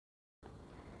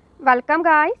Welcome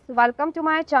guys, welcome to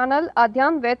my channel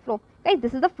Adhyan with Flow. Guys,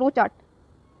 this is the flow chart.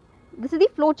 This is the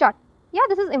flow chart. Yeah,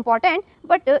 this is important,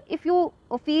 but if you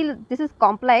feel this is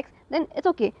complex, then it's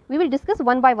okay. We will discuss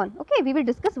one by one. Okay, we will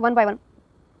discuss one by one.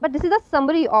 But this is the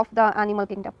summary of the animal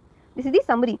kingdom. This is the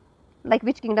summary, like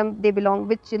which kingdom they belong,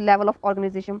 which level of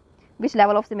organization, which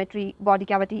level of symmetry, body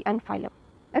cavity, and phylum.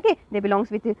 Okay, they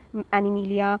belongs with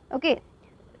Animalia. Okay,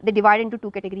 they divide into two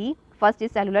categories. First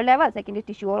is cellular level, second is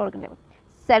tissue or organ level.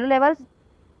 Cellular levels,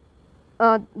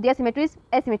 their symmetry is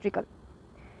asymmetrical.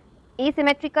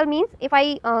 Asymmetrical means if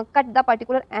I cut the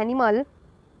particular animal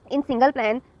in single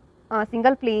plane,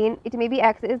 it may be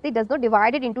axis. They does not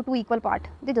divide it into two equal part.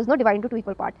 They does not divide into two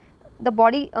equal part. The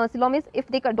body coelom is if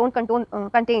they don't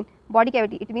contain body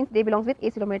cavity, it means they belongs with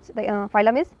acoelomates. The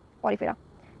phylum is Porifera.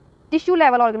 Tissue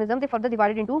level organism, they further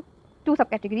divided into two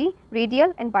subcategory,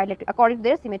 radial and bilateral, according to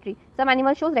their symmetry. Some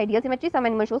animals shows radial symmetry, some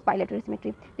animals shows bilateral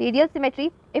symmetry. Radial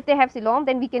symmetry, if they have coelom,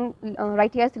 then we can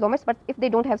write here coelomates, but if they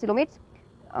don't have coelomates,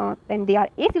 then they are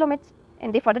acoelomates,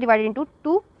 and they further divided into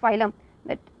two phylum,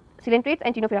 that coelentrates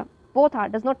and Ctenophora. Both are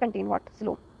does not contain what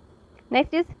coelom.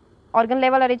 Next is organ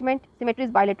level arrangement. Symmetry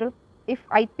is bilateral. If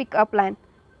I pick a plant,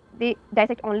 they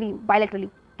dissect only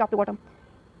bilaterally, top to bottom.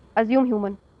 Assume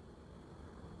human.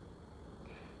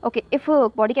 Okay, if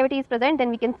body cavity is present, then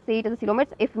we can say it as a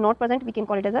coelomates. If not present, we can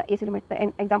call it as a acoelomate.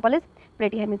 The example is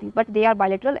Platyhelminthes, but they are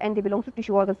bilateral and they belong to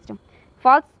tissue organ system.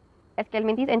 False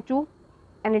Aschelminthes and true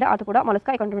Annelida, Arthropoda,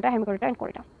 Mollusca, Echinodermata, Hemichordata, and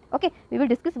Chordata. Okay, we will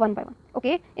discuss one by one.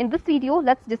 Okay, in this video,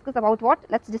 let's discuss about what?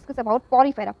 Let's discuss about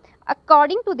Porifera.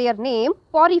 According to their name,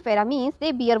 Porifera means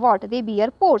they bear what? They bear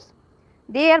pores.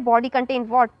 Their body contains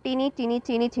what? Teeny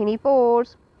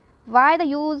pores. Why the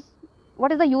use?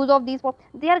 What is the use of these pores?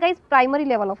 They are, guys, primary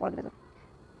level of organism.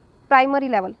 Primary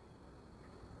level.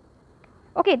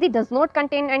 Okay, they does not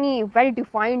contain any well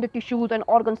defined tissues and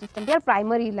organ system. They are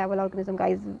primary level organism,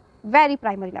 guys. Very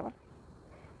primary level.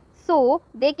 So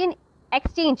they can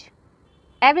exchange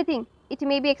everything. It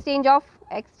may be exchanges of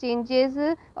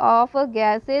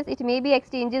gases. It may be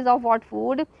exchanges of what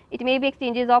food. It may be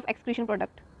exchanges of excretion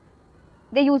product.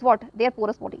 They use what? Their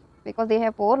porous body, because they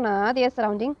have pore. They are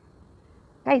surrounding.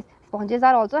 Guys, sponges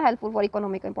are also helpful for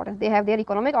economic importance. They have their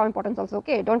economic importance also.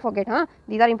 Okay, don't forget,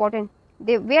 these are important.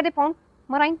 Where they found?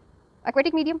 Marine,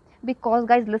 aquatic medium. Because,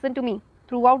 guys, listen to me.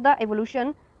 Throughout the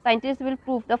evolution, scientists will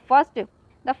prove the first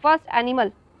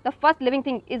animal, the first living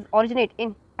thing is originate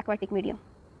in aquatic medium.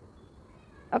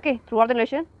 Okay, throughout the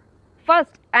evolution,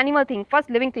 first animal thing, first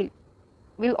living thing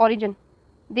will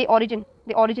they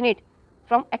originate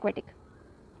from aquatic.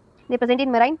 They present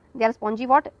in marine. They are spongy.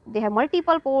 What? They have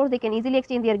multiple pores. They can easily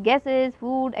exchange their gases,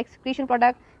 food, excretion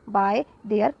product by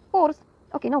their pores.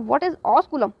 Okay, now what is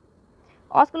osculum?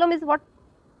 Osculum is what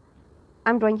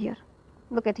I am drawing here.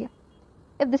 Look at here.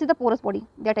 If this is the porous body,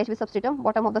 they are attached with substratum,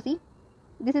 bottom of the sea.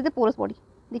 This is the porous body.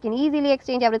 They can easily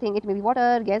exchange everything. It may be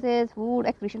water, gases, food,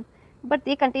 excretion. But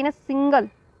they contain a single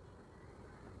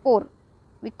pore.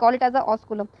 We call it as a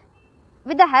osculum.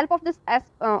 With the help of this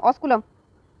osculum,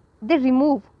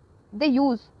 they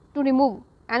use to remove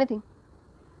anything.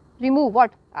 Remove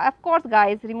what? Of course,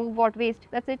 guys, remove what? Waste.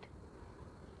 That's it.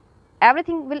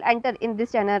 Everything will enter in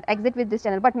this channel, exit with this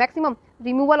channel, but maximum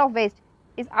removal of waste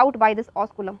is out by this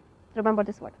osculum. Remember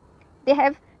this word. They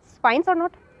have spines or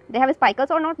not? They have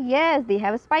spicles or not? Yes, they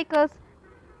have spicles.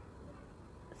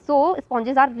 So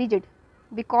sponges are rigid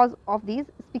because of these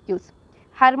spicules.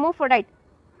 Hermaphrodite.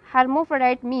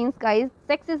 Hermaphrodite means, guys,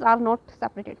 sexes are not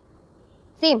separated.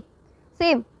 Same.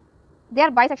 They are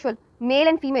bisexual, male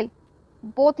and female,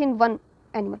 both in one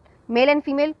animal. Male and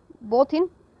female, both in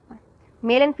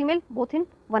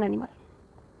one animal.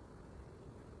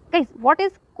 Guys, what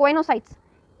is choanocytes?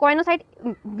 Choanocyte,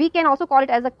 we can also call it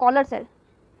as a collar cell.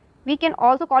 They are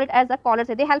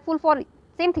helpful for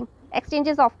same thing,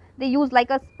 exchanges of. They use like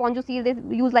a spongocoel.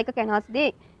 They use like a canals.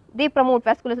 They promote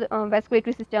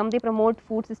vasculatory system. They promote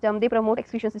food system. They promote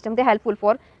excretion system. They are helpful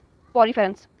for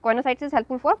poriference. Choanocytes is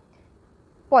helpful for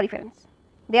poriference.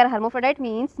 They are hermaphrodite,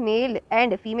 means male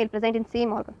and female present in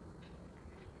same organ.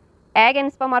 Egg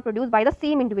and sperm are produced by the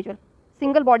same individual.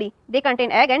 Single body, they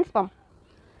contain egg and sperm.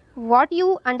 What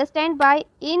you understand by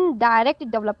indirect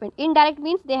development? Indirect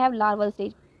means they have larval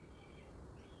stage.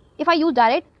 If I use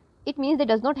direct, it means they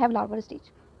does not have larval stage.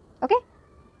 Okay.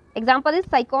 Example is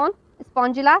Cycon,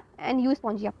 Spongilla and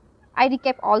Euspongia. I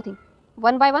recap all things.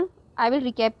 One by one, I will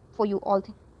recap for you all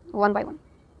things. One by one.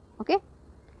 Okay.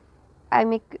 I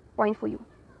make point for you.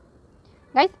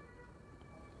 Guys,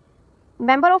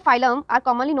 member of phylum are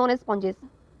commonly known as sponges.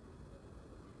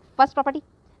 First property,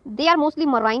 they are mostly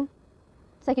marine.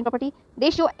 Second property, they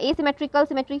show asymmetrical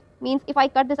symmetry, means if I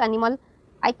cut this animal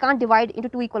I can't divide into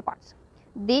two equal parts.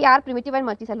 They are primitive and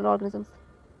multicellular organisms.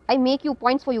 I make you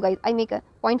points for you guys. I make a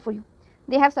point for you.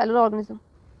 They have cellular organism.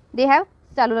 They have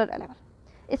cellular level.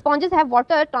 Sponges have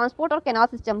water transport or canal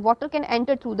system. Water can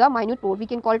enter through the minute pore. We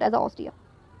can call it as a ostia.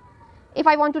 If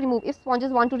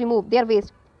sponges want to remove their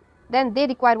waste, then they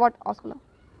require what? Osculum.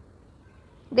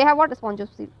 They have what? Sponges.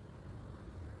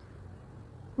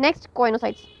 Next,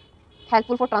 choanocytes,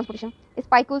 helpful for transportation.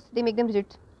 Spicules, they make them rigid.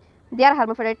 They are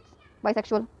hermaphrodites,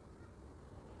 bisexual.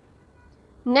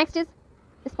 Next is,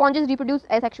 sponges reproduce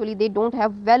asexually. They don't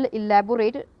have well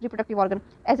elaborate reproductive organ,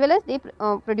 as well as they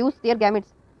produce their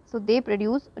gametes. So they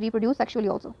reproduce sexually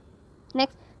also.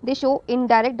 Next, they show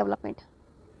indirect development.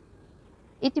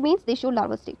 It means they show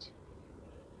larval stage.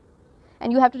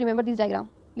 And you have to remember these diagrams.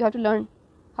 You have to learn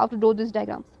how to draw these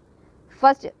diagrams.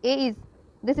 First,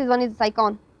 this one is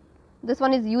cycon. This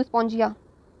one is euspongia.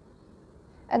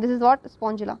 And this is what?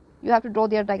 Spongilla. You have to draw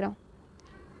their diagram.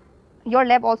 Your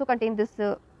lab also contains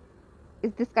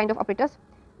this kind of apparatus.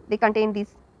 They contain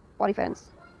these poriferans.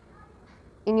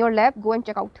 In your lab, go and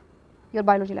check out your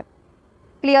biology lab.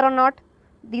 Clear or not?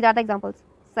 These are the examples.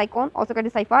 Cycon, also called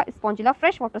Cypha, Spongilla,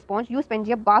 freshwater sponge,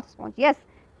 euspongia, bath sponge. Yes,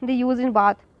 they use in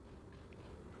bath.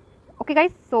 Okay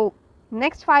guys, so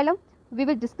next phylum we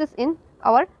will discuss in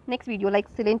our next video,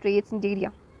 like coelentrates and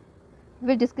Daria. We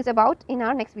will discuss about in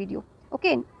our next video.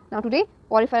 Okay, now today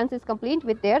poriferans is complete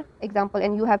with their example,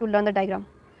 and you have to learn the diagram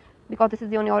because this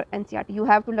is on your NCERT. You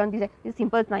have to learn these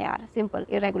simple, simple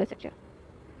irregular structure.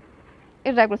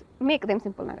 Irregular, make them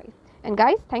simple now guys. And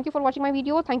guys, thank you for watching my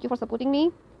video. Thank you for supporting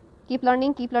me. Keep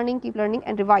learning, keep learning, keep learning,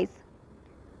 and revise.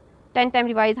 10 times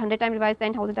revise, 100 times revise,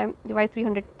 10,000 times revise,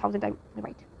 300,000 times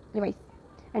revise.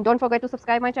 And don't forget to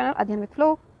subscribe my channel, Adhyan with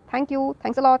Flow. Thank you.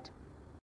 Thanks a lot.